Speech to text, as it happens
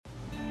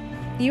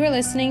You are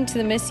listening to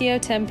the Missio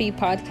Tempe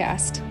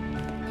podcast.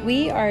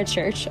 We are a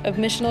church of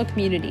missional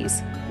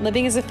communities,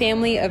 living as a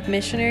family of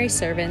missionary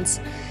servants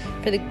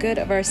for the good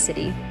of our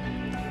city.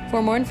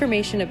 For more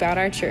information about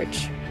our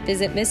church,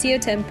 visit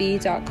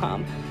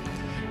missiotempe.com.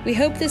 We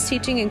hope this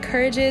teaching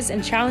encourages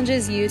and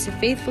challenges you to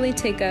faithfully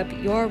take up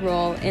your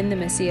role in the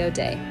Missio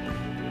Day.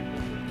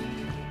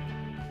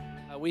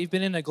 We've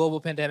been in a global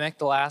pandemic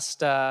the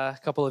last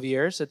couple of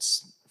years. I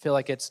feel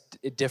like it's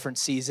a different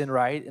season,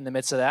 right, in the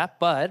midst of that.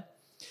 But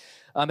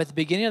at the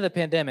beginning of the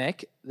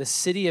pandemic, the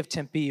city of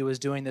Tempe was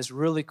doing this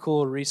really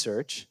cool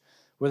research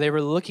where they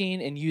were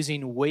looking and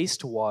using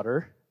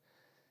wastewater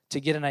to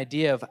get an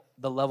idea of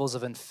the levels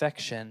of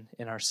infection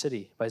in our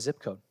city by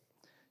zip code.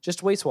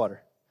 Just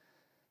wastewater.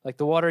 Like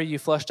the water you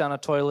flush down a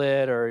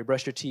toilet or you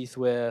brush your teeth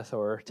with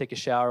or take a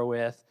shower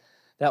with.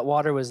 That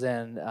water was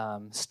then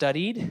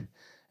studied,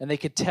 and they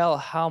could tell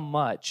how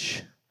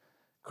much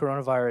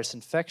coronavirus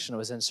infection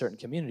was in certain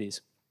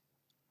communities.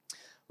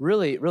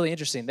 Really, really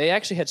interesting. They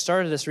actually had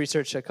started this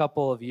research a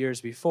couple of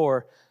years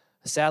before,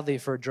 sadly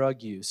for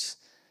drug use.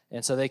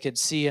 And so they could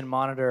see and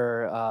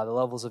monitor the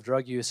levels of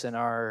drug use in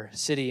our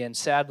city. And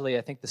sadly,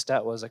 I think the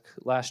stat was like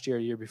last year,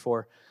 year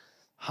before,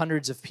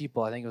 hundreds of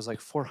people, I think it was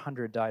like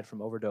 400 died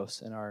from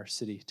overdose in our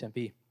city,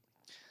 Tempe.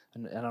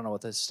 And I don't know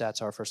what the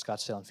stats are for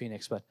Scottsdale and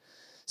Phoenix, but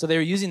so they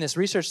were using this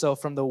research, though,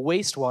 from the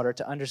wastewater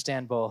to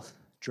understand both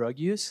drug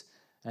use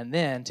and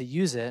then to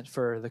use it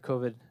for the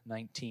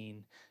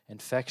COVID-19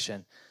 infection.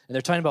 And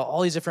they're talking about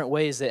all these different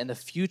ways that in the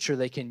future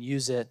they can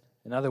use it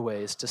in other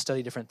ways to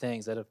study different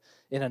things that have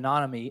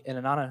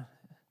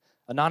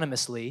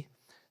anonymously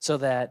so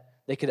that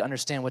they could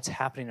understand what's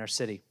happening in our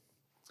city.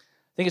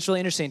 I think it's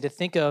really interesting to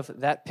think of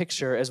that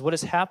picture as what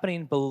is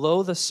happening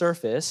below the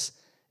surface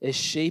is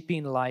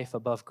shaping life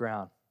above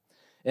ground.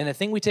 And the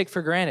thing we take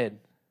for granted,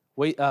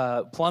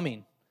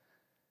 plumbing,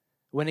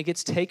 when it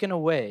gets taken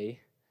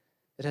away,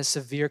 it has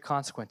severe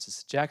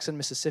consequences. Jackson,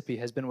 Mississippi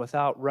has been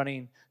without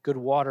running good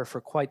water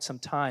for quite some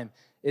time.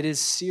 It is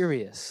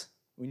serious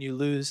when you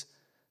lose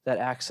that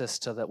access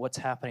to what's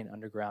happening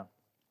underground.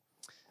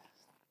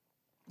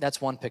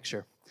 That's one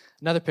picture.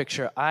 Another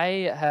picture,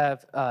 I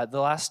have the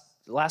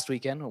last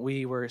weekend,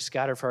 we were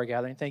scattered for our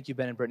gathering. Thank you,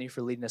 Ben and Brittany,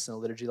 for leading us in the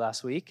liturgy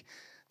last week.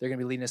 They're going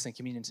to be leading us in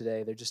communion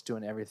today. They're just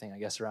doing everything, I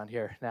guess, around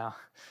here. Now,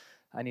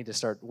 I need to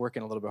start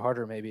working a little bit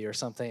harder maybe or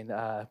something.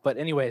 But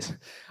anyways,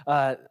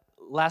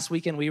 last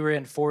weekend we were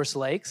in Forest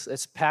Lakes.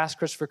 It's past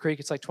Christopher Creek.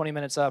 It's like 20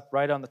 minutes up,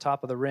 right on the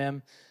top of the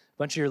rim. A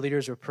bunch of your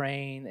leaders were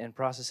praying and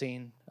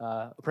processing,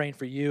 praying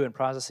for you and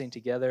processing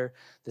together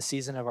the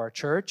season of our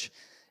church.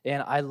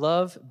 And I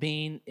love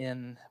being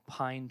in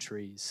pine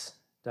trees.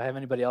 Do I have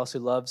anybody else who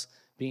loves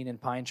being in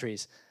pine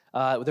trees?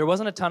 There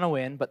wasn't a ton of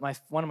wind, but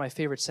one of my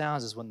favorite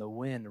sounds is when the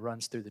wind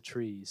runs through the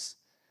trees,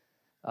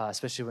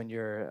 especially when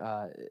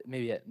you're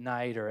maybe at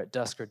night or at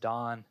dusk or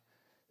dawn.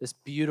 This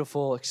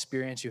beautiful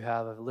experience you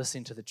have of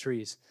listening to the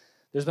trees.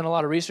 There's been a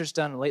lot of research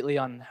done lately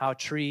on how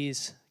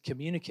trees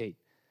communicate.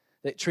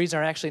 That trees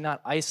are actually not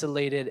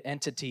isolated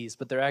entities,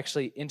 but they're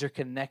actually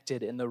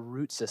interconnected in the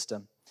root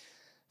system.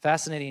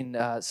 Fascinating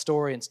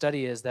story and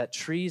study is that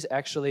trees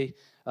actually,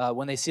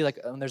 when they see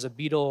when there's a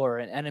beetle or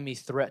an enemy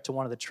threat to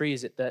one of the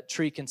trees, that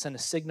tree can send a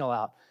signal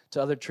out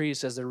to other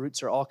trees as their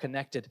roots are all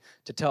connected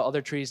to tell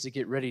other trees to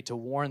get ready to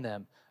warn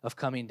them of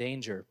coming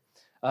danger.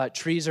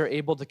 Trees are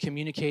able to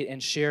communicate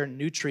and share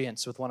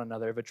nutrients with one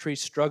another. If a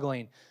tree's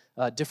struggling,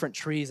 different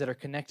trees that are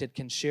connected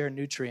can share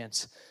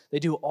nutrients. They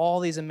do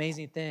all these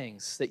amazing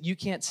things that you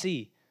can't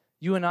see.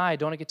 You and I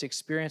don't get to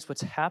experience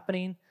what's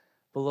happening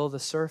below the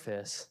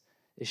surface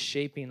is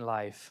shaping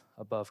life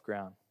above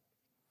ground.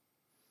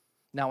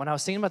 Now, when I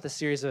was thinking about the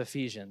series of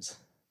Ephesians,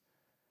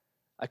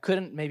 I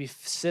couldn't maybe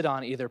sit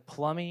on either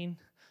plumbing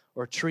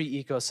or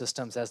tree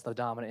ecosystems as the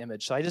dominant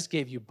image, so I just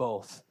gave you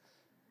both.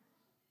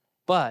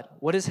 But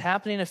what is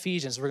happening in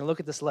Ephesians, we're going to look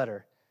at this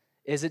letter,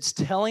 is it's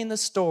telling the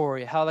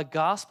story how the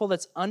gospel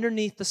that's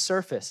underneath the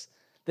surface,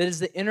 that is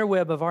the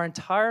interweb of our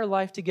entire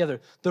life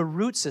together, the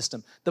root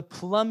system, the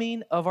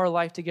plumbing of our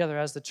life together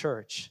as the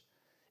church.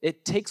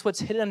 It takes what's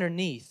hidden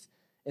underneath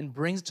and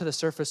brings it to the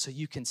surface so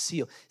you can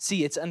see.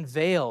 See, it's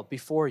unveiled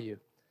before you.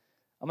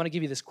 I'm going to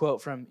give you this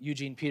quote from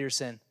Eugene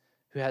Peterson,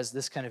 who has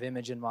this kind of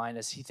image in mind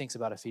as he thinks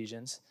about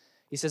Ephesians.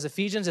 He says,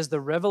 Ephesians is the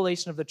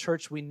revelation of the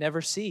church we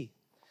never see.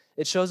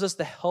 It shows us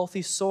the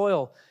healthy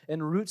soil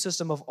and root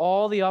system of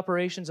all the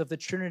operations of the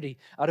Trinity,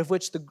 out of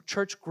which the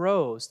church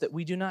grows that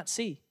we do not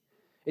see.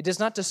 It does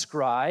not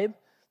describe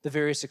the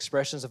various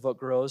expressions of what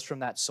grows from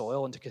that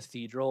soil into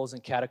cathedrals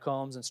and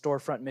catacombs and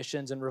storefront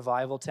missions and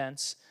revival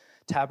tents,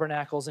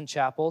 tabernacles and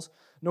chapels,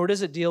 nor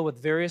does it deal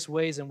with various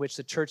ways in which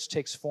the church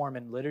takes form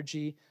in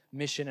liturgy,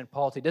 mission, and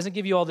polity. It doesn't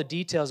give you all the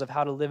details of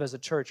how to live as a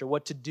church or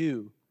what to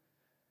do,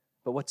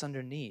 but what's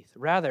underneath.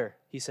 Rather,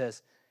 he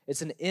says,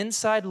 it's an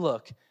inside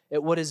look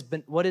at what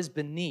is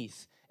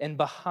beneath and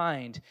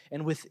behind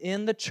and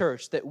within the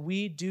church that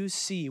we do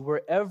see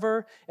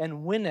wherever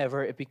and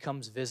whenever it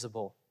becomes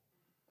visible.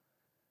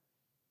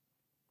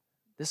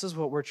 This is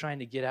what we're trying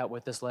to get at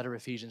with this letter of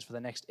Ephesians for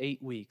the next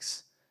 8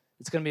 weeks.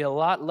 It's going to be a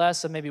lot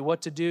less of maybe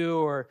what to do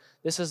or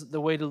this is the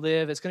way to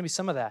live. It's going to be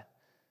some of that.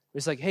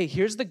 It's like, hey,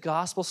 here's the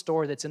gospel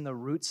story that's in the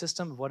root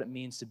system of what it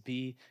means to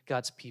be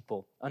God's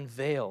people,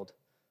 unveiled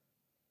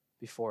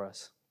before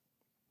us.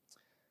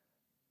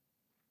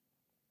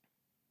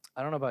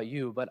 I don't know about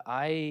you, but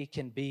I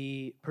can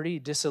be pretty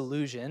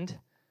disillusioned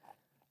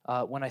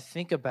when I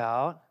think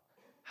about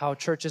how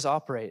churches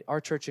operate, our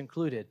church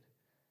included,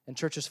 and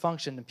churches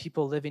function and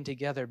people living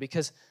together,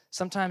 because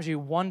sometimes you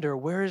wonder,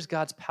 where is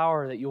God's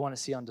power that you want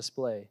to see on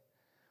display?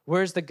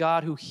 Where's the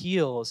God who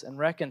heals and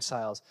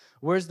reconciles?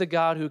 Where's the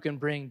God who can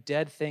bring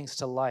dead things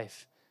to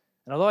life?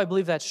 And although I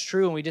believe that's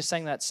true, and we just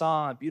sang that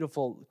song, a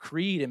beautiful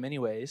creed in many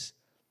ways,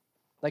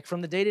 like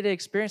from the day-to-day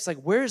experience, like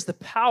where's the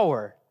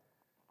power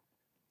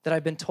that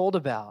I've been told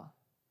about,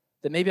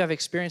 that maybe I've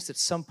experienced at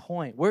some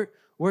point?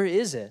 Where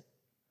is it?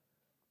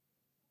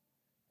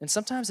 And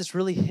sometimes it's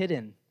really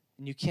hidden,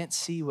 and you can't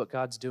see what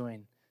God's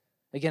doing.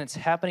 Again, it's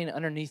happening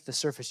underneath the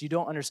surface. You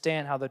don't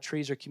understand how the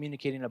trees are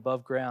communicating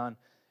above ground.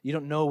 You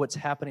don't know what's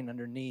happening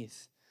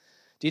underneath.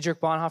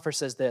 Dietrich Bonhoeffer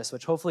says this,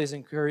 which hopefully is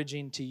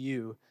encouraging to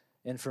you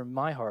and for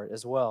my heart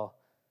as well.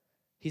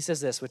 He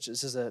says this, which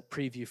this is a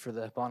preview for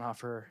the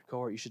Bonhoeffer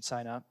cohort. You should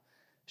sign up.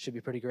 Should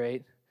be pretty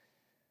great.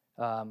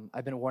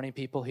 I've been warning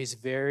people, he's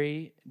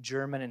very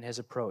German in his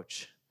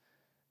approach.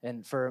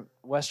 And for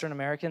Western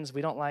Americans,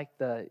 we don't like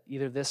the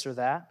either this or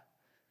that.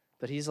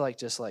 But he's like,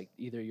 just like,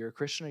 either you're a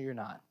Christian or you're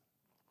not.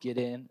 Get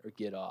in or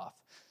get off.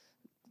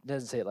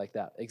 Doesn't say it like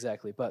that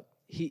exactly, but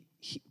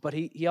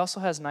he also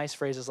has nice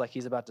phrases like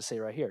he's about to say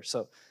right here.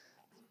 So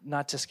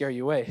not to scare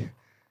you away.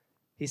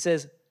 He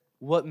says,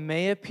 what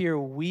may appear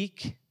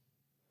weak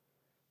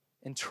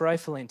and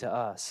trifling to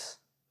us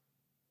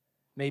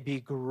may be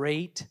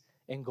great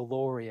and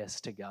glorious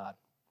to God.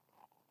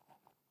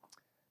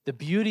 The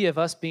beauty of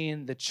us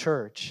being the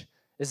church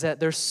is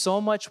that there's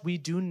so much we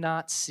do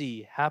not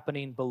see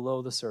happening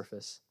below the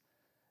surface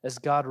as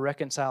God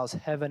reconciles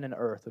heaven and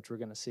earth, which we're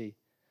going to see.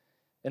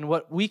 And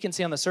what we can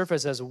see on the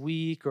surface as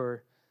weak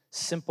or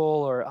simple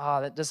or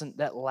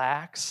that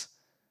lacks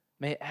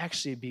may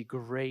actually be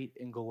great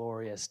and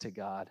glorious to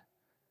God.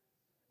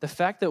 The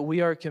fact that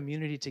we are a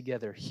community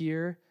together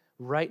here,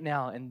 right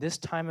now, in this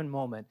time and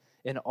moment,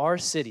 in our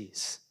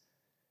cities,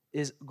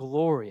 is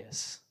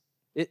glorious.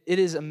 It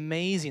is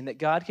amazing that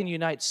God can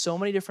unite so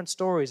many different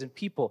stories and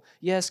people.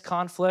 Yes,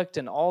 conflict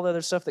and all the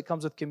other stuff that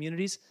comes with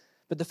communities,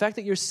 but the fact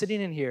that you're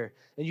sitting in here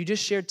and you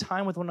just shared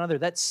time with one another,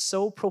 that's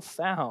so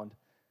profound.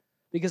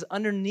 Because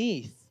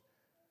underneath,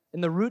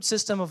 in the root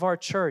system of our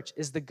church,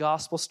 is the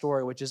gospel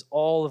story, which is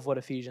all of what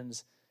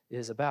Ephesians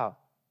is about.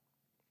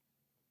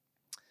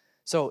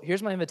 So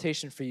here's my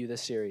invitation for you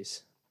this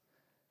series.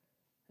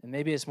 And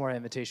maybe it's more an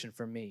invitation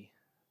for me.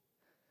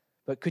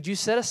 But could you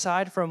set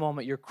aside for a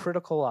moment your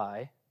critical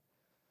eye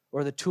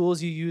or the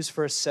tools you use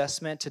for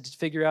assessment to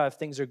figure out if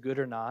things are good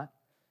or not,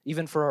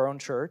 even for our own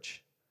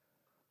church?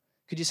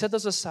 Could you set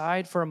those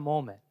aside for a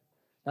moment?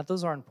 Not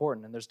those are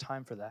important, and there's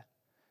time for that.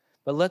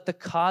 But let the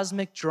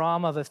cosmic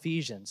drama of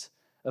Ephesians,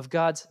 of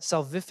God's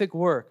salvific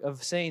work,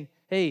 of saying,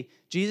 hey,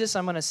 Jesus,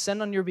 I'm going to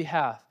send on your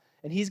behalf,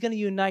 and he's going to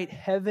unite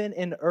heaven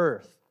and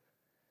earth.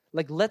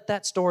 Like, let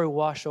that story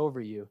wash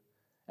over you.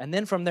 And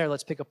then from there,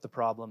 let's pick up the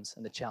problems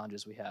and the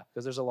challenges we have,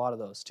 because there's a lot of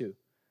those too.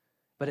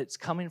 But it's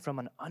coming from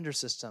an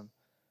undersystem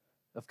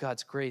of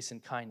God's grace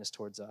and kindness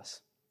towards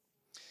us.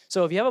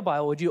 So if you have a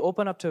Bible, would you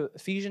open up to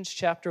Ephesians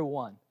chapter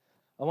 1?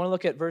 I want to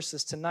look at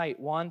verses tonight,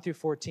 1 through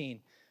 14.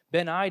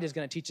 Ben Ide is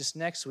going to teach us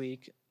next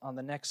week on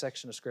the next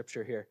section of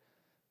Scripture here.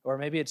 Or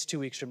maybe it's 2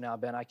 weeks from now,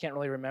 Ben. I can't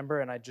really remember,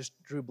 and I just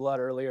drew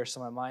blood earlier, so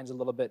my mind's a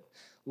little bit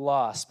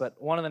lost.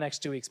 But one of the next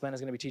 2 weeks, Ben is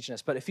going to be teaching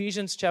us. But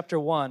Ephesians chapter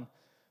 1,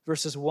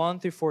 verses 1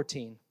 through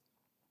 14.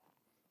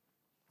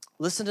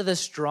 Listen to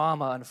this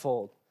drama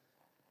unfold.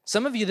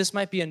 Some of you, this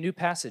might be a new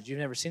passage. You've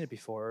never seen it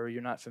before, or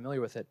you're not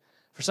familiar with it.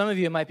 For some of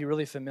you, it might be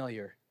really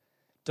familiar.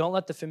 Don't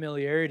let the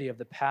familiarity of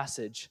the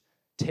passage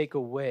take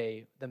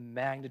away the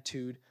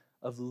magnitude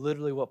of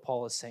literally what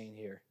Paul is saying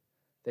here,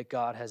 that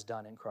God has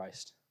done in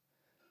Christ.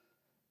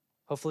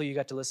 Hopefully you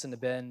got to listen to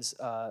Ben's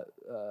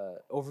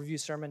overview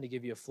sermon to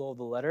give you a flow of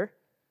the letter.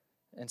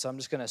 And so I'm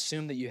just going to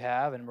assume that you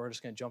have, and we're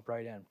just going to jump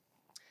right in. It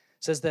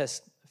says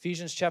this,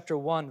 Ephesians chapter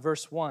 1,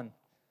 verse 1.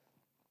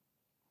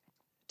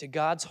 To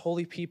God's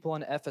holy people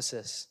in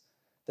Ephesus,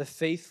 the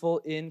faithful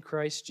in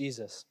Christ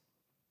Jesus,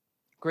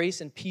 grace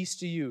and peace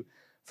to you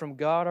from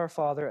God our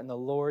Father and the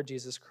Lord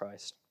Jesus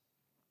Christ.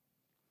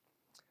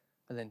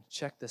 And then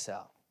check this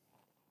out.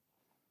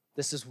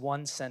 This is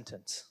one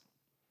sentence.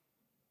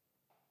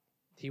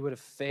 He would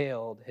have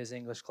failed his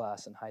English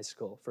class in high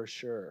school for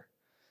sure.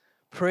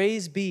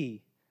 Praise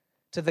be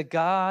to the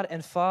God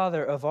and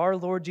Father of our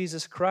Lord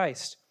Jesus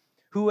Christ,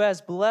 who has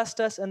blessed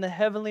us in the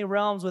heavenly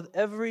realms with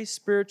every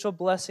spiritual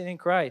blessing in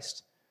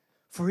Christ.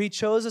 For he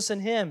chose us in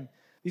him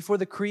before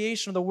the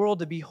creation of the world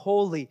to be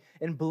holy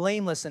and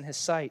blameless in his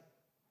sight.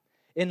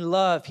 In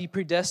love, he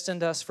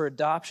predestined us for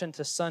adoption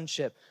to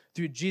sonship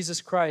through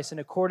Jesus Christ in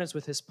accordance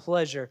with his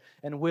pleasure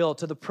and will,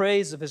 to the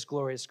praise of his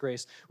glorious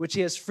grace, which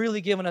he has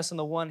freely given us in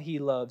the one he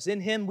loves.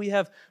 In him we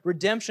have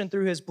redemption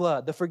through his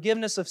blood, the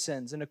forgiveness of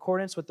sins, in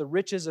accordance with the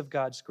riches of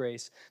God's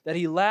grace, that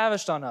he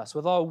lavished on us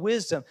with all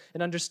wisdom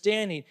and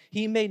understanding.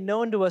 He made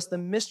known to us the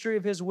mystery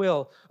of his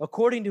will,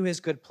 according to his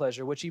good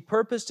pleasure, which he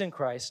purposed in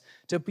Christ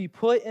to be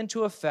put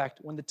into effect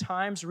when the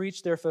times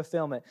reach their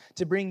fulfillment,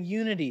 to bring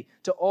unity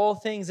to all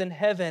things in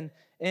heaven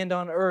and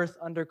on earth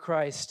under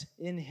Christ.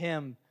 In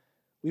him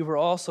we were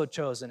also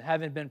chosen,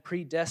 having been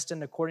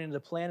predestined according to the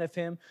plan of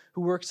him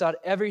who works out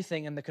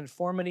everything in the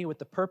conformity with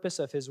the purpose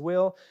of his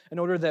will, in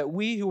order that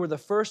we who were the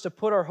first to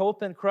put our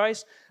hope in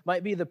Christ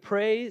might be the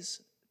praise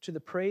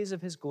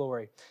of his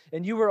glory.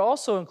 And you were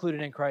also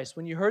included in Christ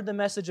when you heard the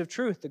message of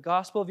truth, the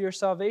gospel of your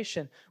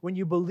salvation. When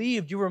you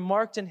believed, you were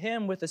marked in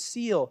him with a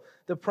seal,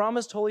 the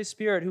promised Holy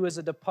Spirit, who is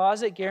a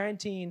deposit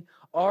guaranteeing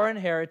our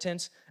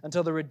inheritance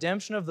until the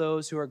redemption of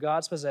those who are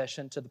God's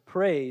possession, to the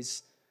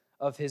praise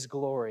of his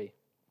glory.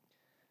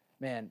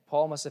 Man,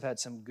 Paul must have had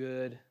some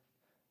good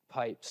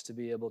pipes to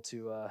be able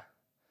to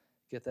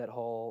get that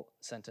whole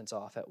sentence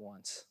off at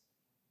once.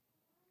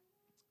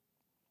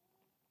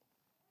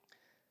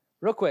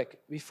 Real quick,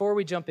 before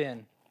we jump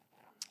in,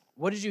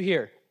 what did you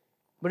hear?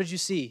 What did you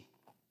see?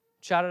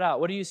 Shout it out.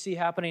 What do you see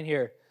happening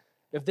here?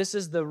 If this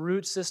is the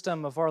root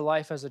system of our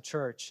life as a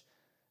church,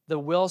 the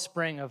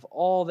wellspring of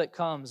all that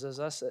comes as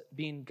us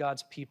being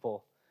God's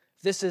people,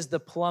 if this is the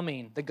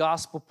plumbing, the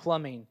gospel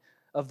plumbing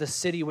of the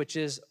city, which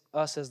is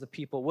us as the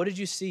people, what did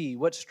you see?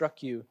 What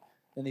struck you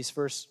in these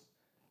first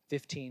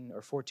 15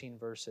 or 14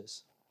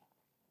 verses?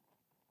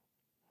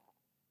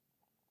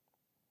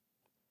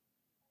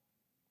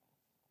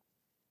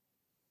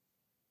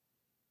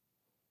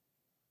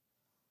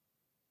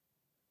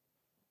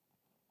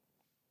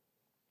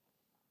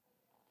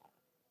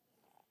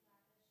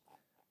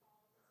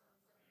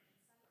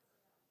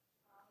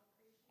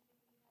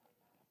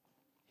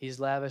 He's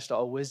lavished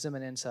all wisdom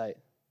and insight,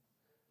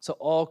 so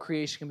all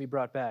creation can be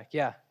brought back.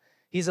 Yeah,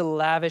 he's a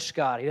lavish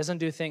God. He doesn't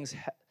do things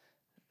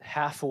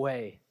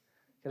halfway.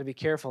 Got to be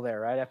careful there,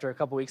 right? After a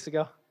couple weeks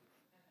ago.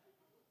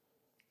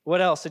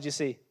 What else did you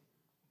see?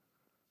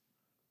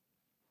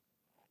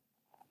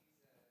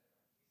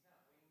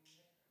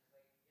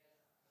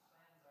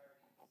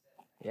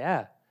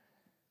 Yeah.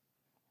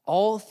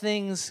 All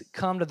things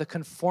come to the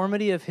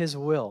conformity of his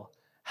will.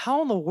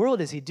 How in the world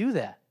does he do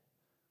that?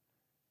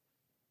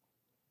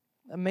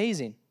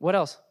 Amazing. What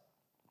else?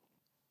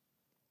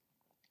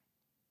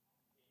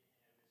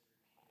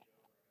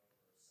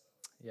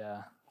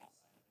 Yeah.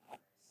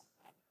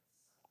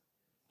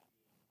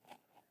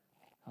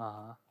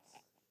 Uh-huh.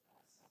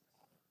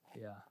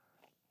 Yeah.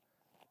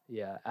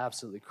 Yeah,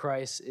 absolutely.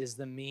 Christ is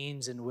the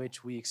means in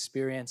which we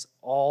experience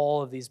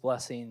all of these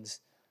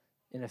blessings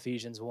in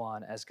Ephesians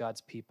 1 as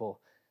God's people.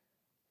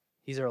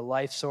 He's our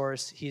life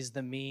source. He's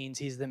the means.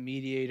 He's the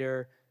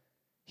mediator.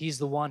 He's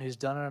the one who's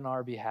done it on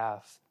our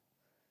behalf.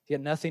 He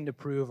had nothing to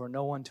prove or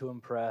no one to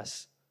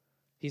impress.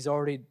 He's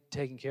already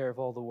taken care of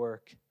all the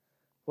work.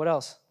 What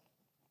else?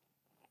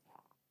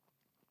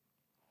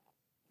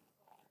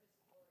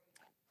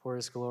 For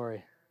his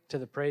glory. To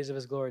the praise of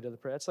his glory.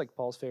 That's like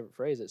Paul's favorite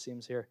phrase, it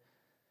seems here.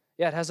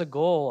 Yeah, it has a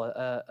goal,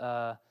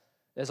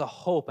 there's a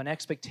hope, an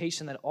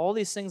expectation that all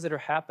these things that are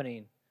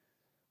happening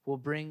will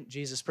bring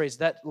Jesus praise.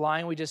 That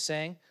line we just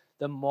sang,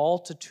 the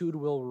multitude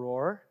will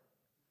roar.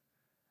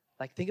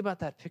 Like, think about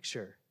that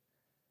picture.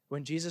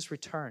 When Jesus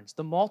returns,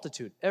 the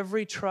multitude,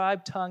 every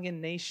tribe, tongue,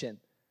 and nation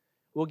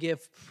will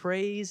give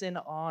praise and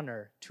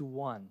honor to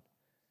one,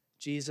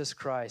 Jesus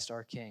Christ,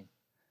 our King.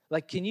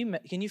 Like, can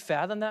you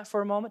fathom that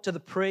for a moment? To the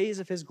praise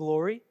of his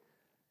glory?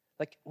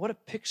 Like, what a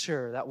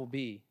picture that will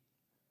be.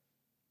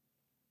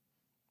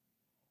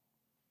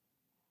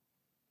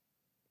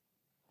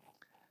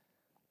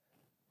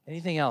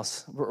 Anything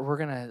else? We're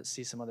going to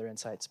see some other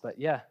insights, but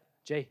yeah,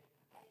 Jay.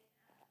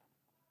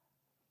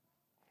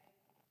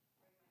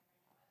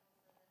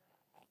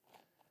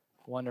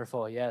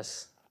 Wonderful,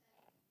 yes.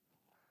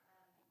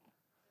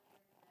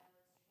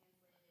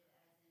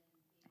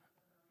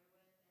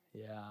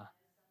 Yeah.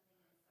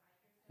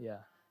 Yeah.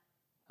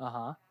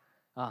 Uh-huh.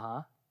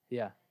 Uh-huh.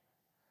 Yeah.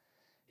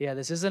 Yeah,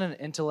 this isn't an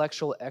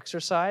intellectual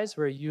exercise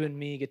where you and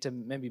me get to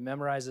maybe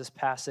memorize this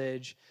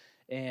passage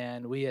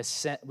and we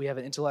have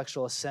an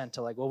intellectual assent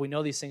to, like, well, we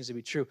know these things to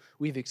be true.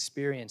 We've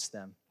experienced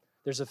them.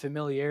 There's a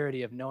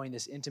familiarity of knowing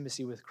this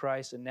intimacy with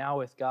Christ and now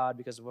with God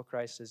because of what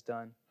Christ has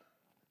done.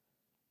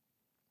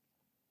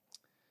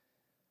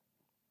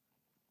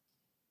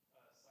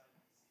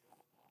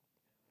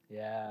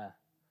 Yeah.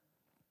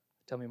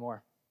 Tell me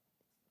more.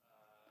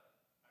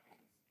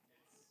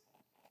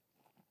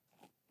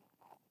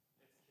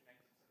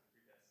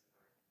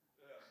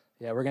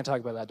 Yeah, we're going to talk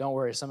about that. Don't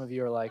worry. Some of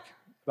you are like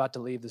about to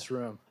leave this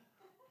room.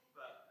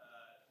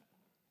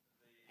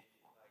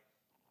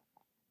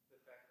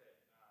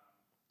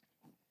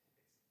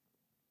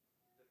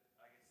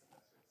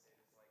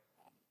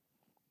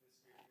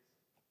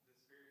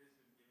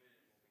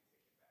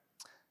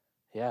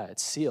 Yeah,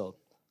 it's sealed.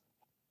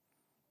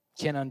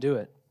 Can't undo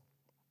it.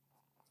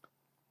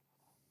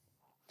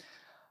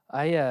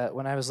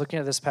 When I was looking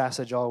at this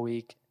passage all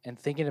week and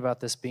thinking about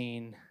this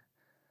being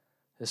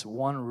this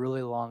one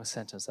really long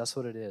sentence, that's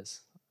what it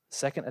is.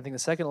 I think the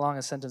second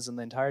longest sentence in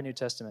the entire New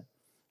Testament,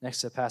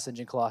 next to a passage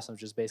in Colossians,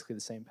 which is basically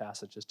the same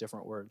passage, just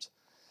different words.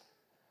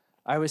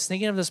 I was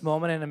thinking of this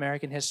moment in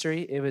American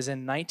history. It was in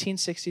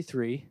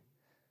 1963.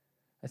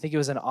 I think it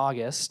was in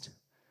August.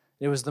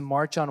 It was the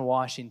March on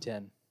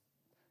Washington.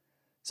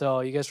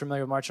 So you guys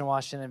familiar with March on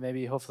Washington?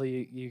 Maybe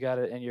hopefully you got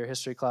it in your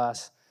history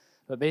class.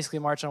 But basically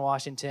March on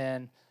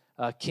Washington,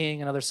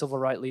 King and other civil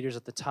rights leaders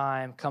at the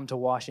time come to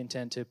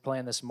Washington to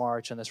plan this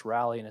march and this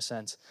rally in a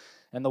sense.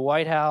 And the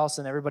White House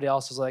and everybody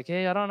else was like,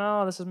 hey, I don't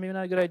know, this is maybe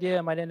not a good idea.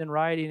 It might end in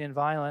rioting and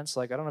violence.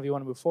 Like, I don't know if you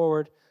want to move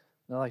forward.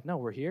 And they're like, no,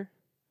 we're here.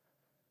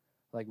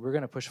 Like, we're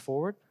going to push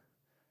forward.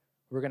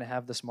 We're going to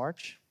have this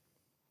march.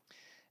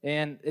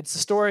 And it's a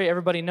story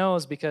everybody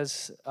knows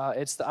because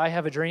it's the I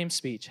Have a Dream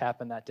speech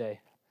happened that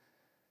day.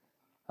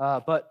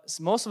 But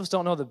most of us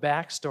don't know the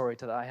backstory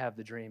to the I Have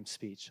the Dream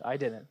speech. I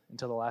didn't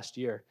until the last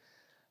year.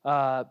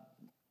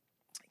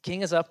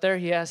 King is up there.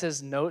 He has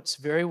his notes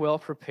very well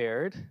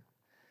prepared.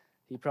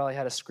 He probably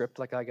had a script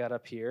like I got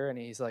up here, and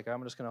he's like,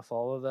 I'm just going to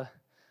follow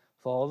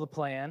the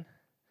plan.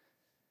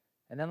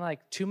 And then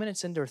like 2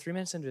 minutes into or 3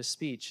 minutes into his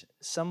speech,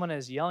 someone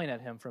is yelling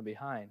at him from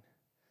behind.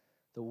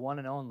 The one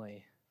and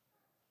only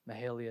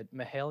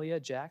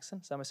Mahalia Jackson.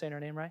 Is that am I saying her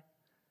name right?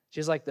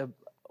 She's like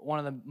one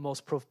of the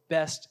most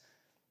best,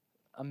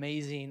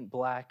 amazing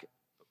black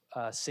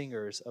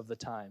singers of the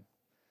time.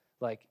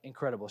 Like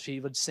incredible.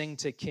 She would sing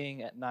to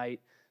King at night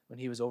when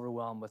he was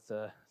overwhelmed with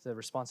the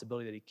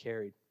responsibility that he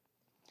carried.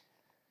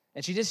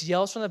 And she just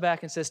yells from the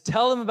back and says,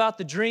 tell them about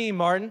the dream,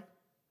 Martin.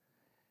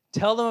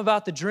 Tell them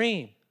about the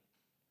dream.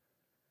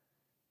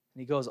 And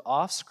he goes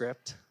off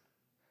script,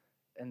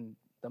 and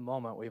the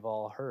moment we've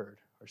all heard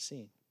or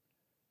seen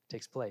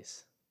takes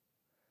place.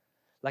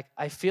 Like,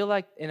 I feel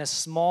like in a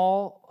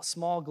small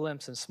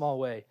glimpse, in a small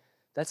way,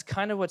 that's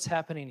kind of what's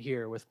happening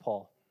here with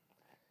Paul.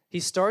 He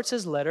starts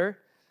his letter.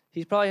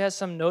 He probably has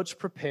some notes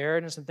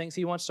prepared and some things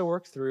he wants to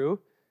work through.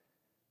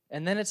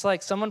 And then it's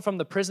like someone from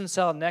the prison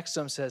cell next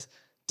to him says,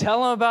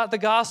 tell him about the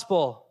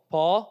gospel,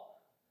 Paul.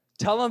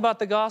 Tell him about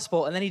the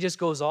gospel. And then he just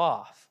goes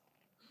off.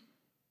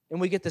 And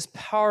we get this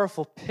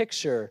powerful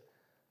picture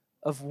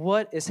of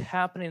what is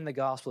happening in the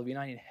gospel of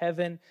uniting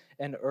heaven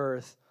and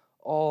earth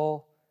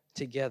all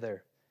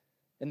together.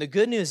 And the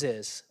good news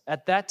is,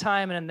 at that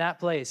time and in that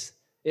place,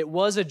 it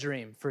was a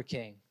dream for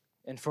King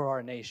and for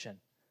our nation.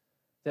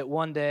 That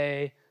one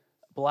day,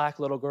 a black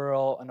little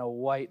girl and a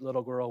white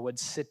little girl would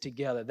sit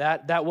together.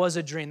 That was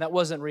a dream. That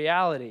wasn't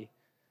reality.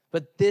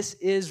 But this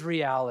is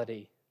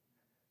reality.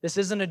 This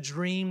isn't a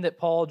dream that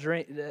Paul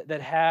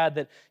had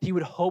that he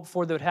would hope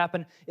for that would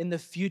happen in the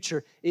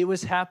future. It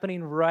was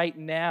happening right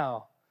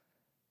now.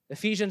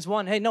 Ephesians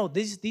 1, hey, no,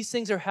 these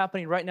things are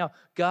happening right now.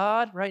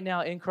 God, right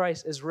now in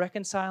Christ, is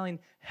reconciling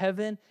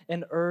heaven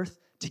and earth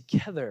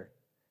together.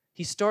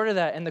 He started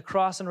that in the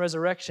cross and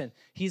resurrection.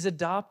 He's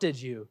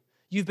adopted you.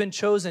 You've been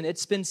chosen.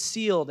 It's been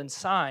sealed and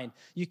signed.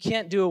 You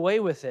can't do away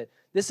with it.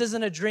 This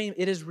isn't a dream.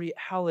 It is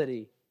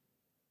reality.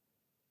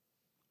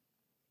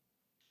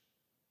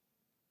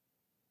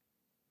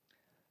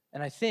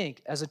 And I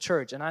think as a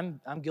church, and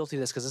I'm guilty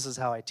of this because this is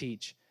how I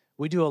teach,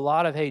 we do a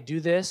lot of, hey, do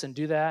this and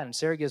do that, and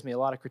Sarah gives me a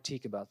lot of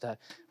critique about that.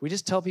 We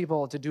just tell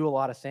people to do a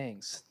lot of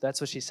things.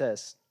 That's what she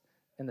says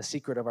in the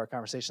secret of our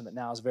conversation that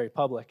now is very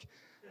public.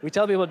 We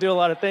tell people to do a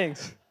lot of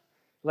things.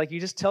 Like, you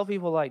just tell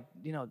people, like,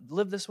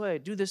 live this way,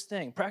 do this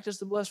thing, practice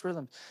the blessed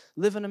rhythm,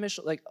 live in a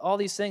mission, like all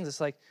these things.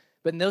 It's like,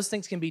 but those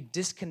things can be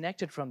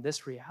disconnected from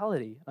this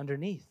reality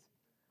underneath.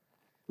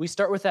 We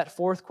start with that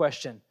fourth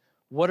question,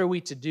 what are we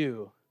to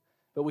do?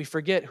 But we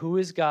forget who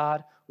is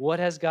God, what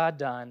has God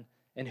done,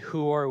 and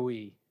who are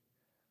we?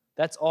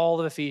 That's all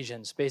of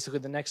Ephesians, basically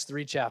the next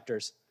 3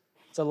 chapters.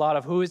 It's a lot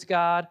of who is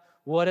God,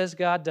 what has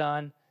God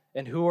done,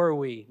 and who are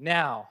we?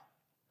 Now,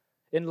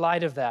 in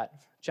light of that,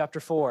 chapter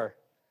 4,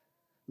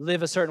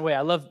 live a certain way.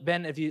 I love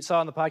Ben, if you saw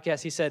on the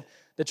podcast, he said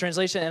the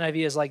translation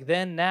NIV is like,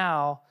 then,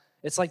 now.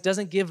 It's like,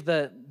 doesn't give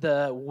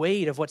the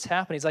weight of what's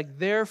happening. It's like,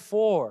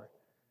 therefore,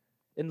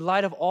 in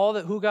light of all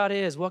that, who God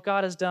is, what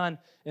God has done,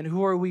 and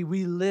who are we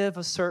live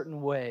a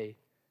certain way.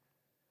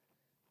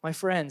 My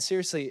friends,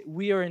 seriously,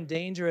 we are in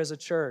danger as a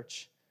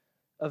church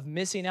of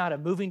missing out,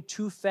 of moving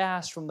too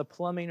fast from the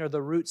plumbing or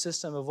the root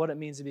system of what it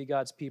means to be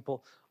God's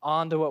people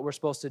onto what we're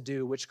supposed to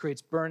do, which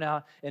creates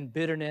burnout and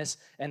bitterness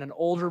and an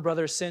older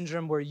brother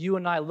syndrome where you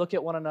and I look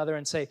at one another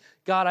and say,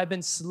 God, I've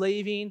been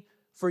slaving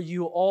for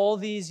you all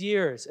these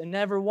years, and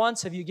never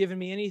once have you given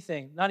me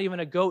anything, not even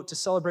a goat to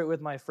celebrate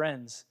with my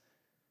friends.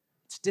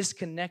 It's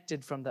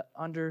disconnected from the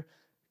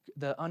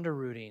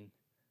underrooting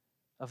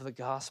of the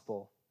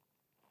gospel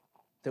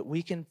that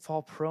we can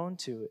fall prone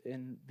to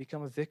and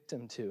become a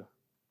victim to.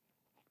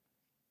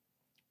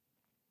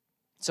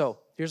 So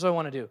here's what I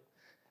want to do.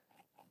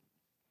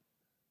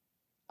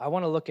 I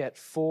want to look at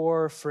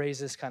 4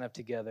 phrases kind of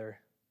together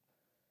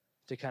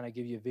to kind of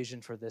give you a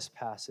vision for this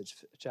passage,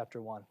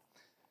 chapter 1.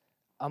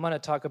 I'm going to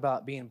talk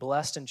about being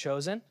blessed and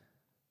chosen,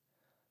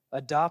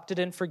 adopted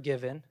and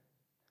forgiven,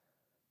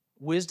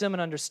 wisdom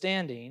and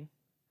understanding,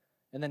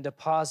 and then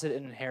deposit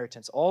and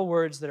inheritance. All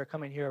words that are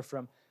coming here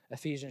from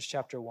Ephesians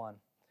chapter 1.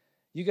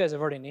 You guys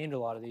have already named a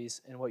lot of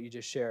these in what you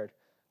just shared.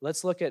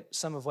 Let's look at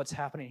some of what's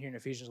happening here in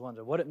Ephesians 1,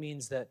 of what it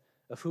means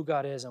of who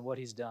God is and what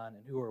he's done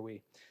and who are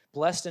we.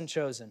 Blessed and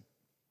chosen.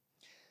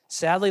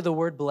 Sadly, the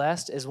word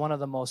blessed is one of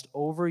the most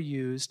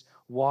overused,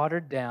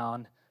 watered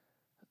down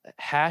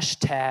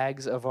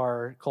hashtags of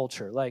our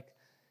culture.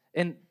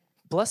 And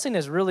blessing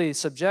is really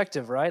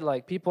subjective, right?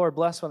 Like, people are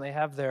blessed when they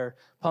have their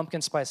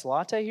pumpkin spice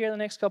latte here the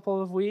next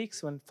couple of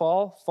weeks, when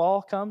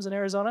fall comes in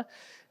Arizona.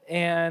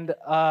 And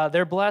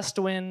they're blessed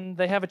when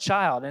they have a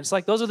child. And it's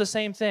like, those are the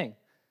same thing.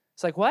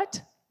 It's like,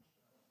 what?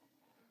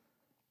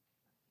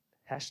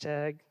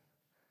 Hashtag,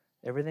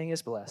 everything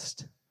is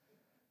blessed.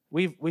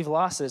 We've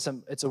lost it.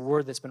 It's a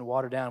word that's been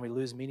watered down. We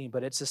lose meaning,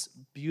 but it's this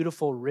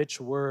beautiful, rich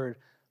word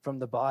from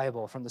the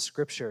Bible, from the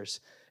Scriptures.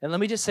 And let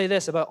me just say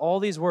this about all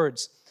these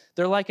words.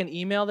 They're like an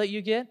email that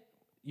you get.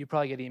 You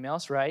probably get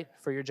emails, right,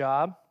 for your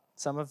job.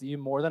 Some of you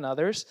more than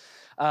others.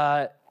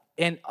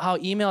 And how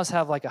emails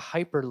have like a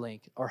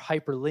hyperlink or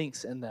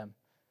hyperlinks in them,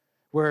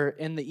 where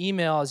in the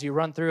email, as you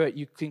run through it,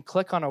 you can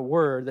click on a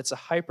word that's a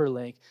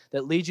hyperlink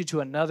that leads you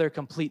to another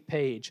complete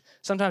page,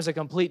 sometimes a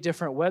complete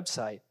different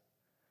website.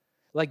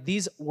 Like,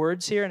 these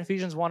words here in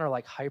Ephesians 1 are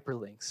like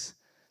hyperlinks.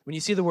 When you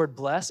see the word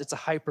blessed, it's a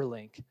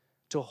hyperlink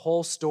to a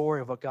whole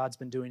story of what God's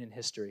been doing in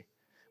history.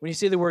 When you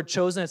see the word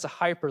chosen, it's a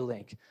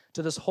hyperlink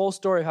to this whole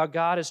story of how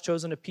God has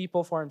chosen a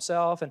people for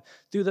himself, and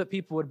through that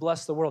people would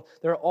bless the world.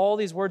 All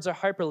these words are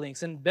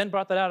hyperlinks. And Ben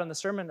brought that out in the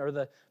sermon or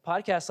the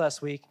podcast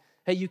last week.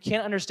 Hey, you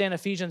can't understand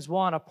Ephesians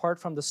 1 apart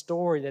from the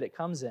story that it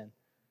comes in.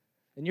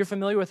 And you're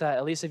familiar with that,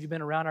 at least if you've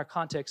been around our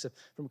context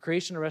from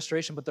creation to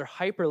restoration, but there are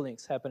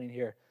hyperlinks happening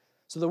here.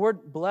 So the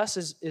word bless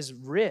is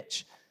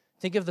rich.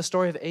 Think of the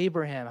story of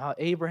Abraham, how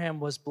Abraham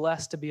was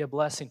blessed to be a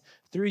blessing.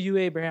 Through you,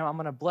 Abraham, I'm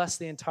going to bless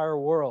the entire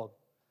world.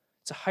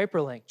 It's a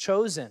hyperlink.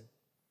 Chosen.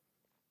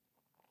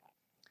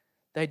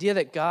 The idea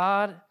that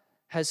God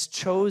has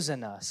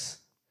chosen us.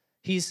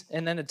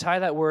 And then to tie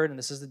that word, and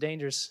this is the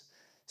dangerous,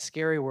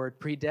 scary word,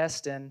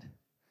 predestined.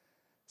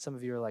 Some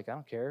of you are like, I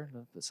don't care.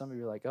 But some of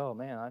you are like, oh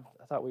man,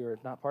 I thought we were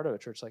not part of a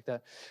church like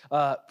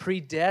that.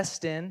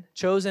 Predestined,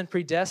 chosen,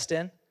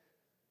 predestined.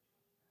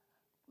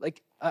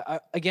 Like,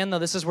 again, though,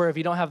 this is where if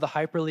you don't have the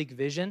hyperlink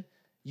vision,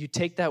 you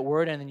take that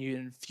word and then you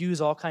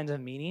infuse all kinds of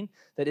meaning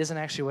that isn't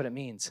actually what it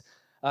means.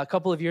 A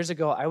couple of years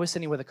ago, I was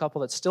sitting with a couple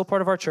that's still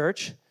part of our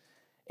church,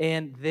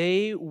 and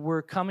they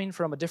were coming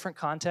from a different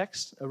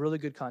context, a really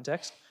good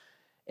context,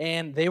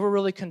 and they were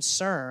really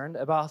concerned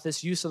about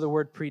this use of the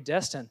word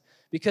predestined,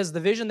 because the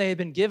vision they had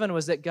been given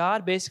was that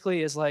God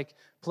basically is like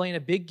playing a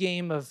big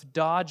game of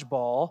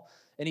dodgeball,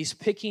 and he's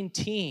picking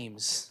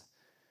teams.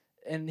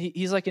 And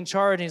he's like in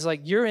charge, and he's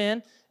like, you're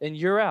in and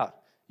you're out.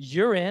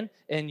 You're in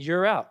and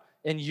you're out.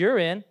 And you're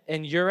in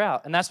and you're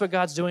out. And that's what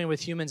God's doing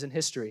with humans in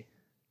history.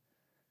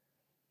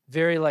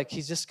 Very like,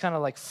 he's just kind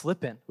of like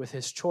flippant with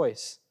his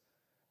choice.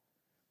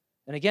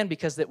 And again,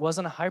 because it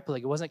wasn't a hyperlink,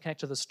 it wasn't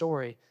connected to the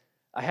story,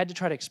 I had to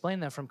try to explain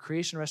that from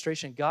creation and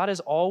restoration. God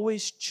is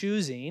always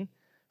choosing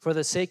for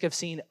the sake of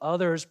seeing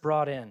others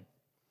brought in.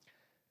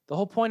 The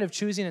whole point of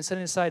choosing and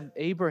setting aside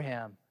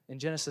Abraham in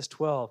Genesis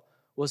 12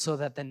 was so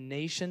that the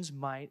nations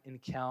might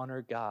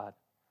encounter God.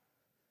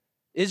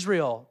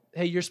 Israel,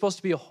 hey, you're supposed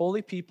to be a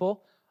holy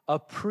people, a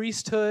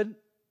priesthood,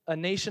 a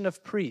nation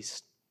of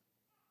priests.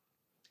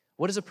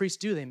 What does a priest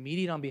do? They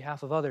mediate on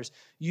behalf of others.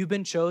 You've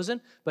been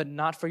chosen, but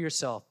not for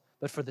yourself,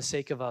 but for the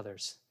sake of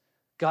others.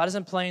 God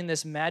isn't playing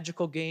this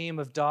magical game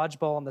of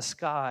dodgeball in the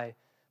sky,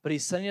 but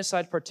he's setting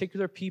aside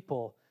particular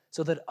people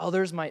so that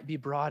others might be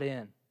brought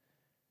in.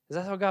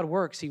 That's how God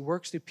works. He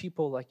works through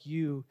people like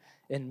you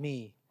and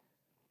me.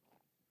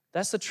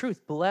 That's the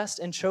truth. Blessed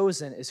and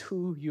chosen is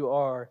who you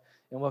are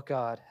and what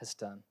God has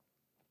done.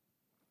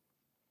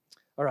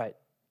 All right,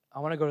 I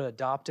want to go to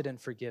adopted and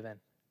forgiven.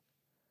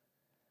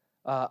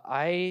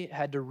 I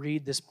had to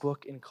read this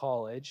book in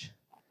college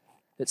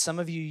that some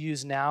of you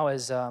use now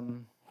as,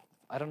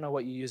 I don't know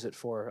what you use it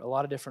for. A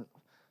lot of different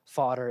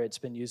fodder it's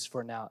been used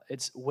for now.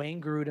 It's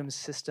Wayne Grudem's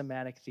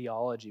Systematic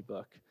Theology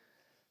book.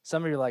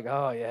 Some of you are like,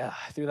 oh yeah,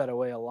 I threw that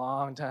away a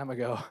long time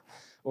ago.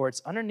 Or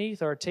it's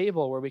underneath our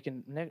table where we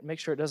can make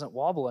sure it doesn't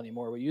wobble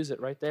anymore. We use it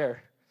right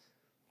there.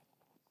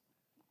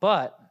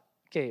 But,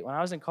 okay, when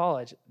I was in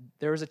college,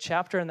 there was a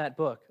chapter in that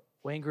book,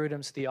 Wayne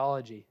Grudem's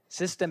Theology,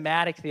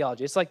 Systematic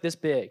Theology. It's like this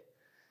big.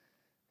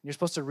 You're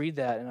supposed to read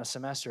that in a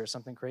semester or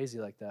something crazy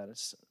like that.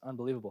 It's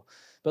unbelievable.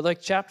 But like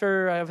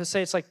chapter, I would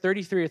say it's like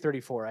 33 or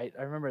 34, right?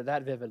 I remember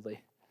that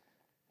vividly.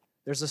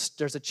 There's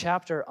a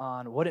chapter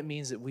on what it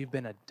means that we've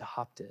been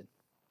adopted.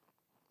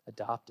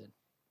 Adopted.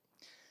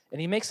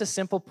 And he makes a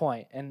simple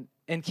point. And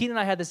Keaton and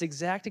I had this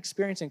exact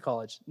experience in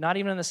college, not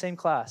even in the same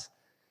class.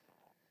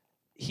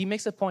 He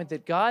makes a point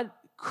that God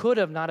could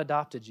have not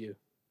adopted you.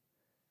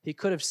 He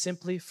could have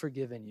simply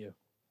forgiven you.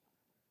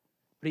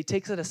 But he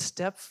takes it a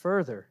step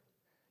further.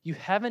 You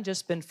haven't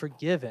just been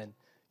forgiven,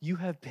 you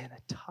have been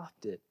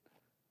adopted.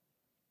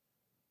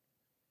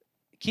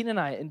 Keaton and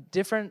I,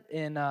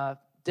 in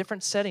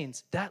different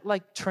settings, that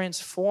like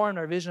transformed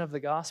our vision of the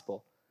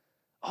gospel.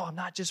 Oh, I'm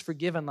not just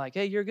forgiven, like,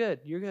 hey, you're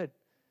good.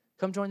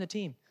 Come join the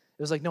team.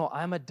 It was like, no,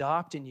 I'm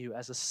adopting you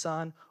as a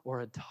son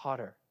or a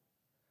daughter.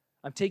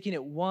 I'm taking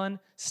it one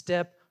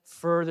step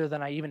further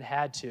than I even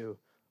had to,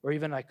 or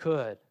even I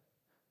could.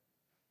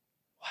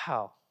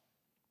 Wow.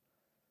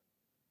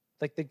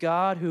 Like the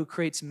God who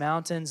creates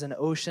mountains and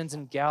oceans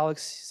and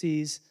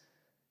galaxies,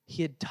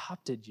 he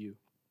adopted you.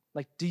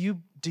 Like, do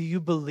you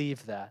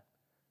believe that?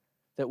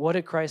 That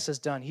what Christ has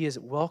done, he has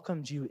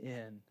welcomed you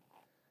in.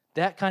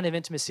 That kind of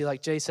intimacy,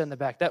 like Jay said in the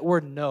back, that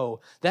word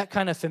know, that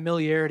kind of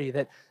familiarity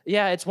that,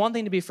 yeah, it's one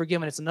thing to be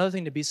forgiven, it's another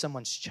thing to be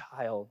someone's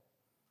child.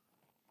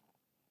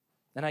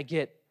 And I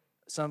get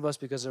some of us,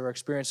 because of our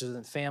experiences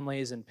in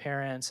families and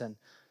parents and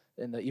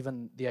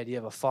even the idea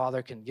of a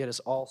father can get us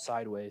all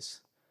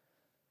sideways.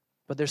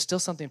 But there's still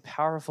something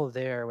powerful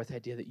there with the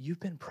idea that you've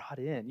been brought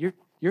in.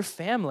 You're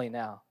family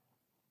now.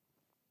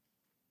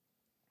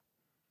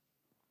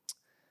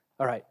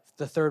 All right,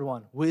 the third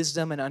one,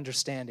 wisdom and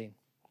understanding.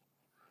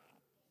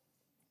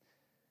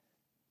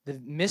 The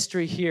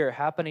mystery here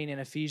happening in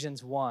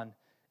Ephesians 1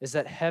 is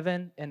that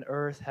heaven and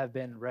earth have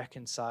been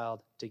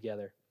reconciled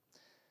together.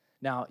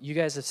 Now, you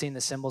guys have seen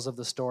the symbols of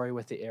the story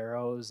with the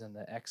arrows and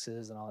the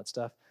X's and all that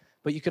stuff,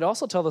 but you could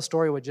also tell the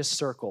story with just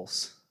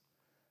circles.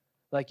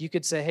 Like you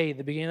could say, hey,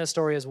 the beginning of the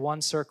story is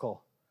one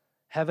circle.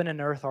 Heaven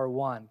and earth are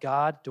one.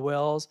 God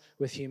dwells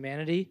with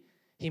humanity.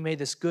 He made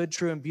this good,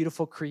 true, and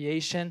beautiful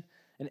creation,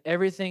 and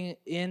everything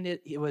in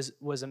it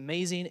was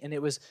amazing, and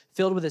it was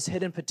filled with this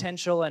hidden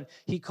potential, and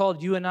he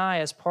called you and I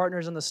as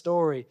partners in the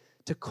story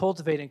to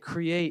cultivate and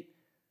create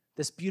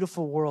this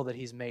beautiful world that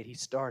he's made, he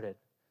started.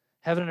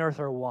 Heaven and earth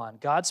are one.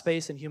 God's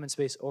space and human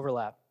space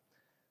overlap.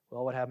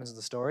 Well, what happens in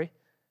the story?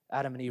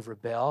 Adam and Eve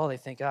rebel. They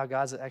think,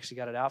 God's actually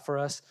got it out for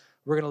us.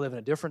 We're going to live in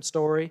a different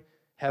story.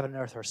 Heaven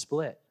and earth are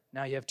split.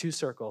 Now you have two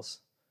circles.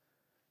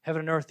 Heaven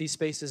and earth, these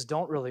spaces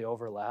don't really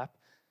overlap.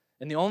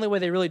 And the only way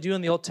they really do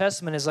in the Old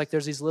Testament is like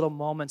there's these little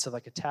moments of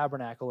like a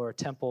tabernacle or a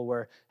temple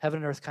where heaven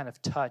and earth kind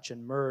of touch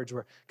and merge,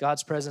 where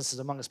God's presence is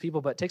among his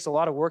people, but it takes a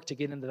lot of work to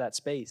get into that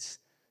space.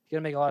 You got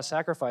to make a lot of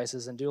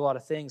sacrifices and do a lot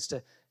of things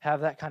to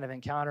have that kind of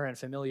encounter and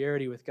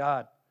familiarity with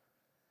God.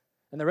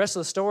 And the rest of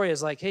the story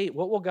is like, hey,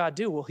 what will God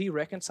do? Will he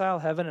reconcile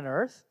heaven and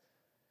earth?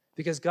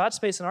 Because God's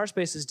space and our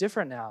space is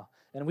different now.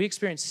 And we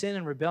experience sin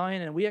and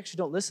rebellion, and we actually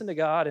don't listen to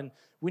God, and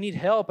we need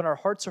help, and our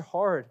hearts are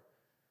hard.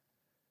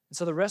 And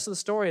so the rest of the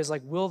story is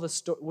like, will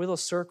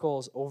those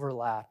circles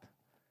overlap? And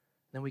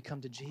then we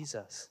come to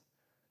Jesus,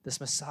 this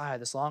Messiah,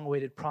 this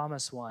long-awaited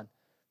promised one,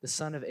 the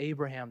son of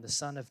Abraham, the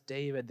son of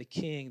David, the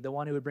king, the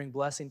one who would bring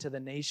blessing to the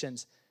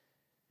nations.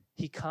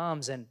 He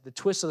comes, and the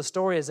twist of the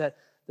story is that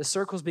the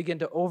circles begin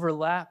to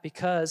overlap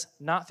because,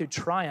 not through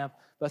triumph,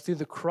 but through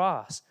the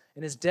cross.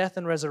 In his death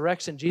and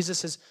resurrection,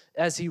 Jesus,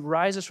 as he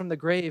rises from the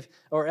grave,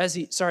 or as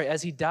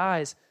he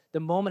dies, the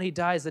moment he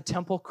dies, the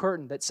temple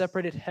curtain that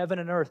separated heaven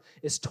and earth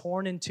is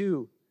torn in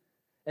two.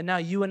 And now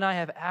you and I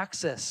have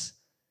access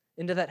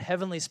into that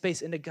heavenly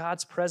space, into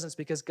God's presence,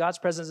 because God's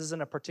presence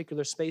isn't a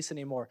particular space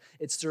anymore.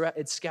 It's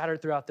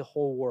scattered throughout the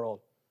whole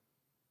world.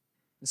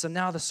 And so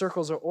now the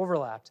circles are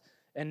overlapped.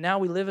 And now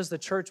we live as the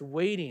church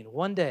waiting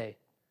one day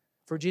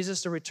for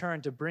Jesus to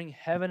return to bring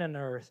heaven and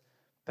earth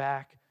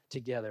back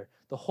together.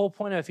 The whole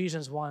point of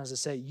Ephesians 1 is to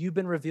say, you've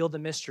been revealed the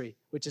mystery,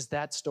 which is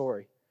that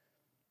story.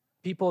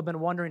 People have been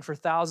wondering for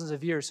thousands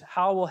of years,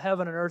 how will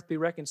heaven and earth be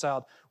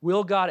reconciled?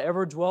 Will God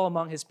ever dwell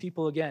among his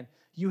people again?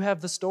 You have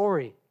the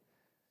story.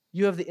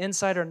 You have the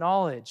insider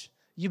knowledge.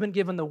 You've been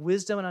given the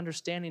wisdom and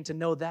understanding to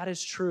know that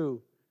is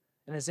true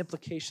and has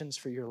implications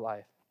for your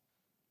life.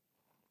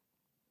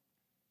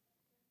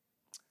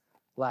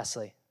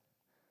 Lastly,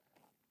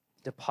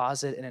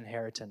 deposit and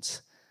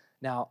inheritance.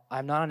 Now,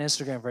 I'm not on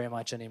Instagram very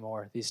much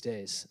anymore these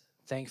days,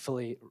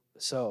 thankfully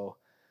so.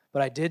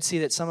 But I did see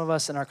that some of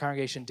us in our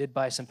congregation did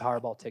buy some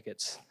Powerball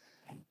tickets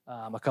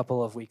a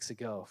couple of weeks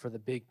ago for the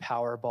big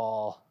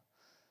Powerball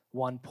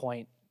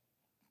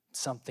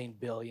 1-point-something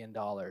billion.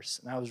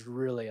 And I was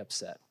really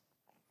upset.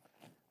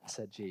 I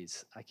said,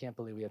 geez, I can't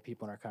believe we have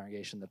people in our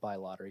congregation that buy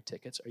lottery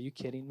tickets. Are you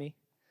kidding me?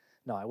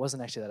 No, I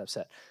wasn't actually that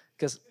upset.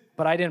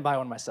 But I didn't buy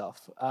one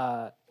myself.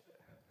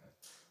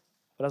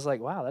 But I was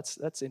like, wow,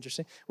 that's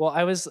interesting. Well,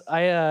 I was thinking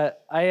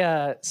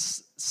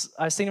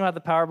about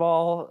the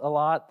Powerball a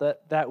lot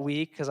that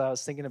week because I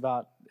was thinking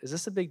about, is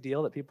this a big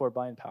deal that people are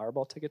buying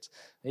Powerball tickets?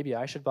 Maybe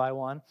I should buy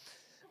one.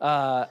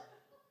 Then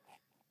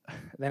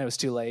it was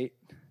too late.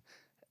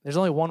 There's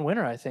only one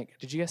winner, I think.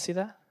 Did you guys see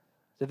that?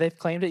 Did they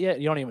claimed it yet?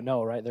 You don't even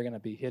know, right? They're going to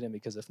be hidden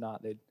because if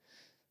not, they'd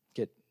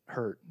get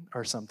hurt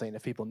or something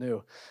if people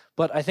knew.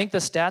 But I think the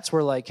stats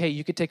were like, hey,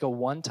 you could take a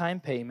one-time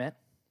payment,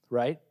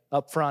 right,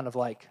 up front of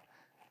like,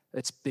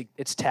 it's big,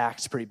 it's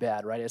taxed pretty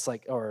bad, right? It's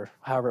like, or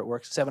however it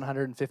works,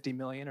 $750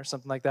 million or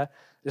something like that.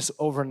 Just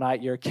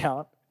overnight your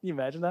account. Can you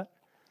imagine that?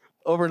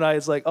 Overnight,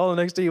 it's like, the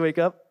next day you wake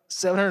up,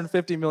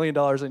 $750 million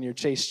in your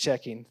Chase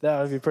checking.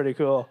 That would be pretty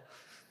cool.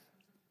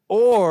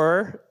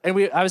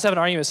 I was having an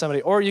argument with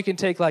somebody, or you can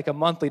take like a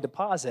monthly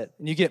deposit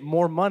and you get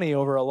more money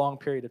over a long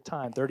period of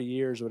time, 30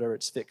 years or whatever,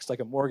 it's fixed, like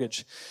a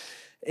mortgage.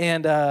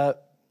 And I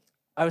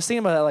was thinking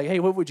about that, like,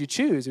 hey, what would you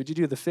choose? Would you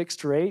do the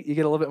fixed rate, you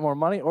get a little bit more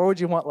money, or would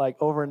you want like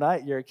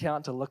overnight your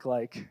account to look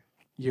like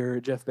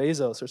you're Jeff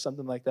Bezos or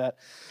something like that?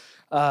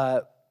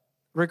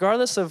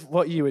 Regardless of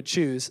what you would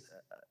choose,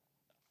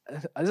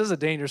 this is a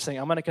dangerous thing.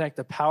 I'm going to connect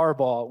the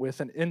Powerball with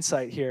an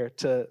insight here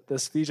to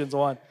this Ephesians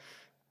 1.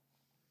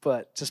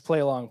 But just play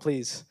along,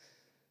 please.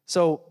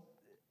 So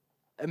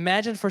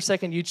imagine for a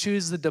second you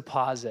choose the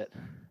deposit.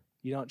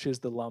 You don't choose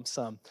the lump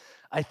sum.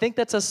 I think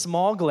that's a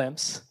small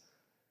glimpse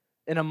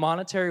in a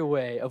monetary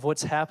way of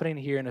what's happening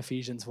here in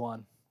Ephesians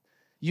 1.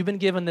 You've been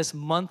given this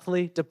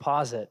monthly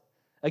deposit,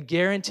 a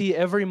guarantee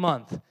every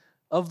month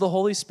of the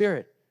Holy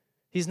Spirit.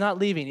 He's not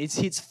leaving.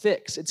 It's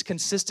fixed. It's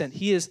consistent.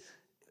 He is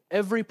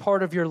every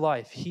part of your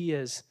life. He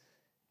is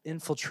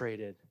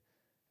infiltrated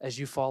as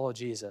you follow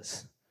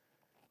Jesus.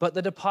 But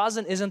the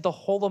deposit isn't the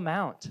whole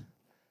amount.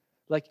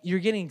 Like, you're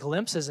getting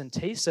glimpses and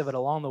tastes of it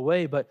along the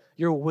way, but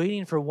you're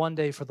waiting for one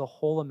day for the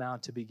whole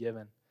amount to be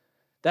given.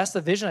 That's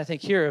the vision, I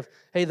think, here of,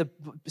 hey, the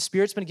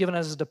Spirit's been given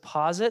as a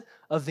deposit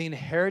of the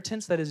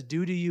inheritance that is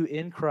due to you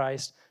in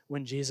Christ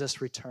when Jesus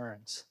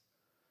returns.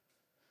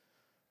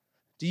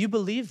 Do you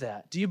believe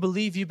that? Do you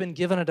believe you've been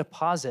given a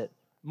deposit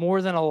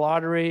more than a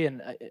lottery?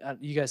 And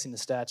you guys seen the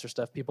stats or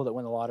stuff, people that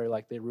win the lottery,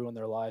 like, they ruin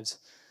their lives.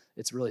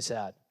 It's really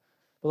sad.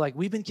 But like,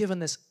 we've been given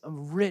this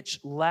rich,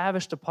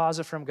 lavish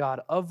deposit from God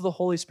of the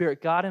Holy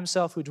Spirit, God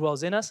himself who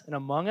dwells in us and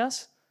among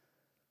us.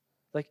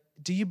 Like,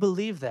 do you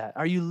believe that?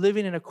 Are you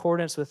living in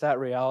accordance with that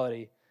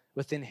reality,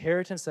 with the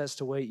inheritance that's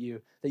to await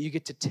you, that you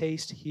get to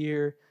taste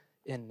here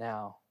and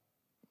now?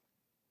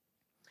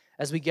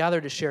 As we gather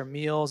to share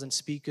meals and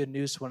speak good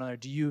news to one another,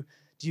 do you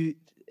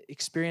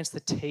experience the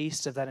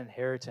taste of that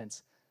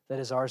inheritance that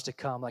is ours to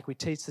come? Like, we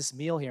taste this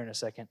meal here in a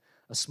second,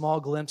 a small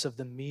glimpse of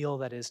the meal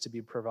that is to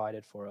be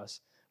provided for us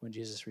when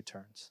Jesus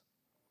returns.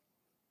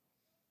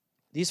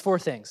 These 4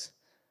 things.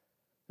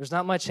 There's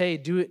not much, hey,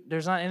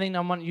 there's not anything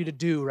I want you to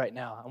do right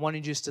now. I want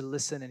you just to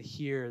listen and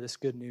hear this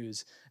good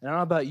news. And I don't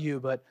know about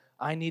you, but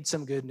I need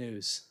some good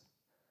news.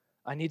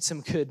 I need some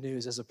good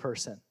news as a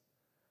person.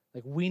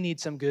 Like, we need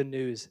some good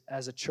news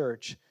as a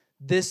church.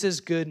 This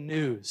is good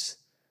news,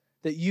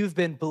 that you've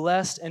been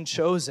blessed and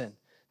chosen,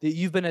 that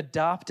you've been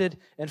adopted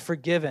and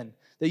forgiven,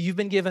 that you've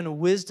been given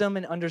wisdom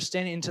and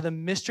understanding into the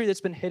mystery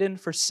that's been hidden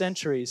for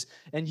centuries,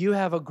 and you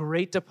have a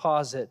great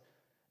deposit,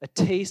 a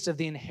taste of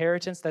the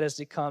inheritance that is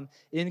to come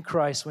in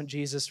Christ when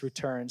Jesus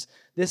returns.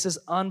 This is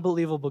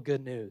unbelievable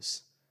good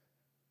news.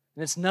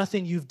 And it's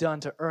nothing you've done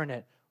to earn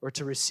it or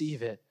to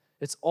receive it.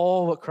 It's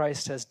all what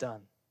Christ has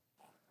done.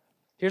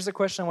 Here's the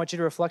question I want you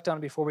to reflect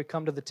on before we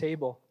come to the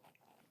table.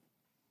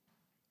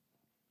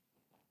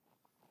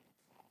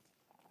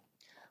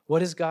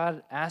 What is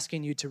God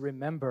asking you to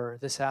remember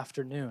this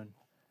afternoon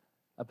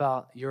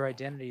about your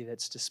identity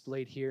that's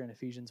displayed here in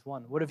Ephesians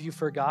 1? What have you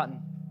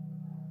forgotten?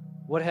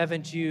 What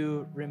haven't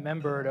you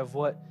remembered of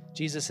what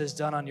Jesus has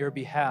done on your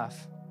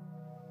behalf?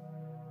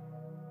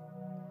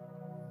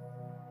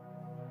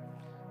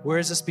 Where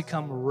has this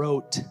become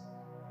rote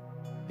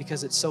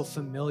because it's so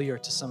familiar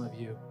to some of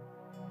you,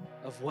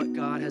 of what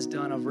God has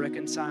done, of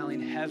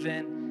reconciling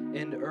heaven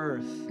and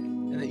earth,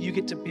 and that you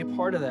get to be a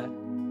part of that?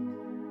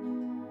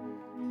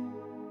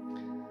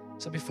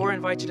 So before I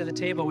invite you to the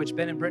table, which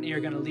Ben and Brittany are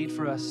going to lead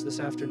for us this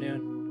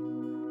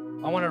afternoon,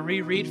 I want to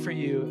reread for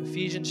you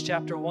Ephesians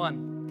chapter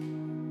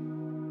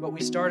 1, what we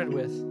started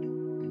with.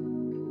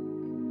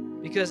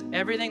 Because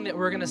everything that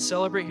we're going to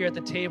celebrate here at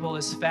the table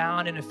is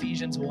found in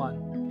Ephesians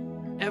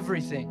 1.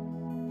 Everything.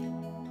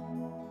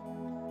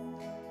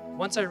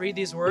 Once I read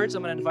these words,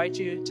 I'm going to invite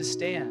you to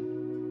stand.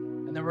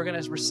 And then we're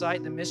going to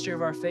recite the mystery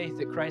of our faith,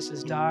 that Christ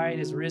has died,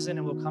 has risen,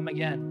 and will come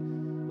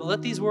again. But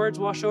let these words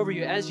wash over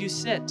you as you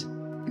sit.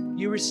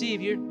 You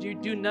receive. You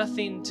do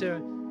nothing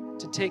to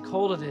take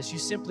hold of this. You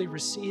simply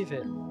receive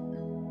it.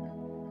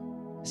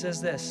 It says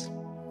this: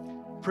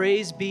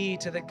 Praise be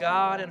to the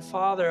God and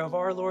Father of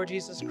our Lord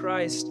Jesus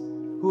Christ,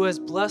 who has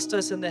blessed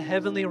us in the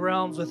heavenly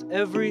realms with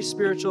every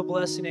spiritual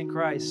blessing in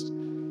Christ.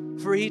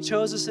 For he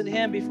chose us in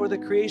him before the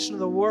creation of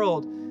the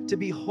world to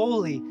be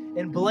holy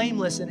and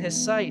blameless in his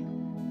sight.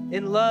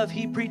 In love,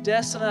 he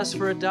predestined us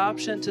for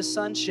adoption to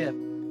sonship,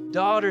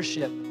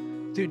 daughtership,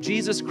 through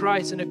Jesus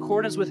Christ, in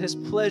accordance with his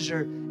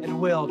pleasure and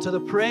will, to the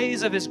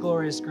praise of his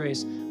glorious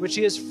grace, which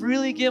he has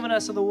freely given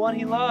us in the one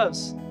he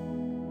loves.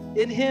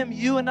 In him,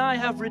 you and I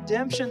have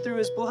redemption through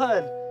his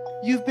blood.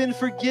 You've been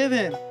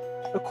forgiven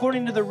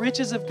according to the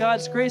riches of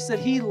God's grace that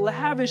he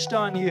lavished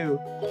on you.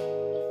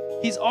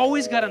 He's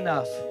always got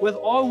enough. With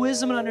all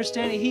wisdom and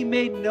understanding, he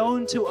made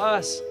known to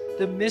us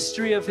the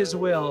mystery of his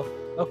will,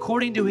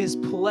 according to his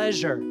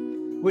pleasure,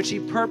 which he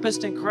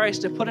purposed in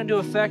Christ to put into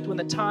effect when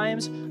the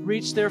times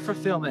reach their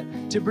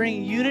fulfillment, to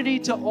bring unity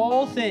to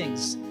all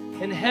things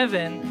in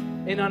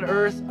heaven and on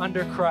earth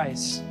under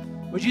Christ.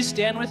 Would you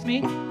stand with me?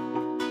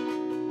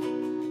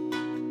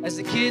 As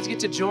the kids get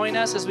to join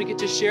us, as we get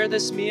to share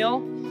this meal,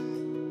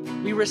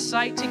 we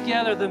recite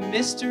together the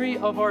mystery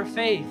of our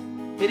faith.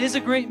 It is a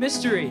great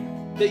mystery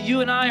that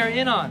you and I are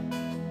in on,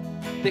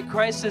 that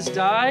Christ has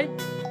died,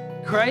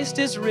 Christ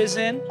is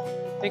risen,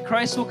 and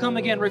Christ will come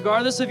again.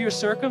 Regardless of your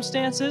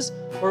circumstances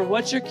or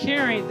what you're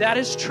carrying, that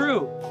is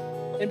true.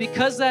 And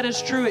because that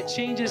is true, it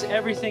changes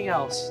everything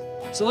else.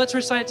 So let's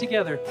recite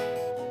together.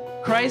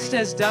 Christ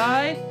has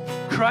died,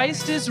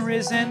 Christ is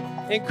risen,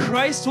 and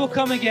Christ will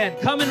come again.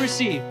 Come and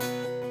receive.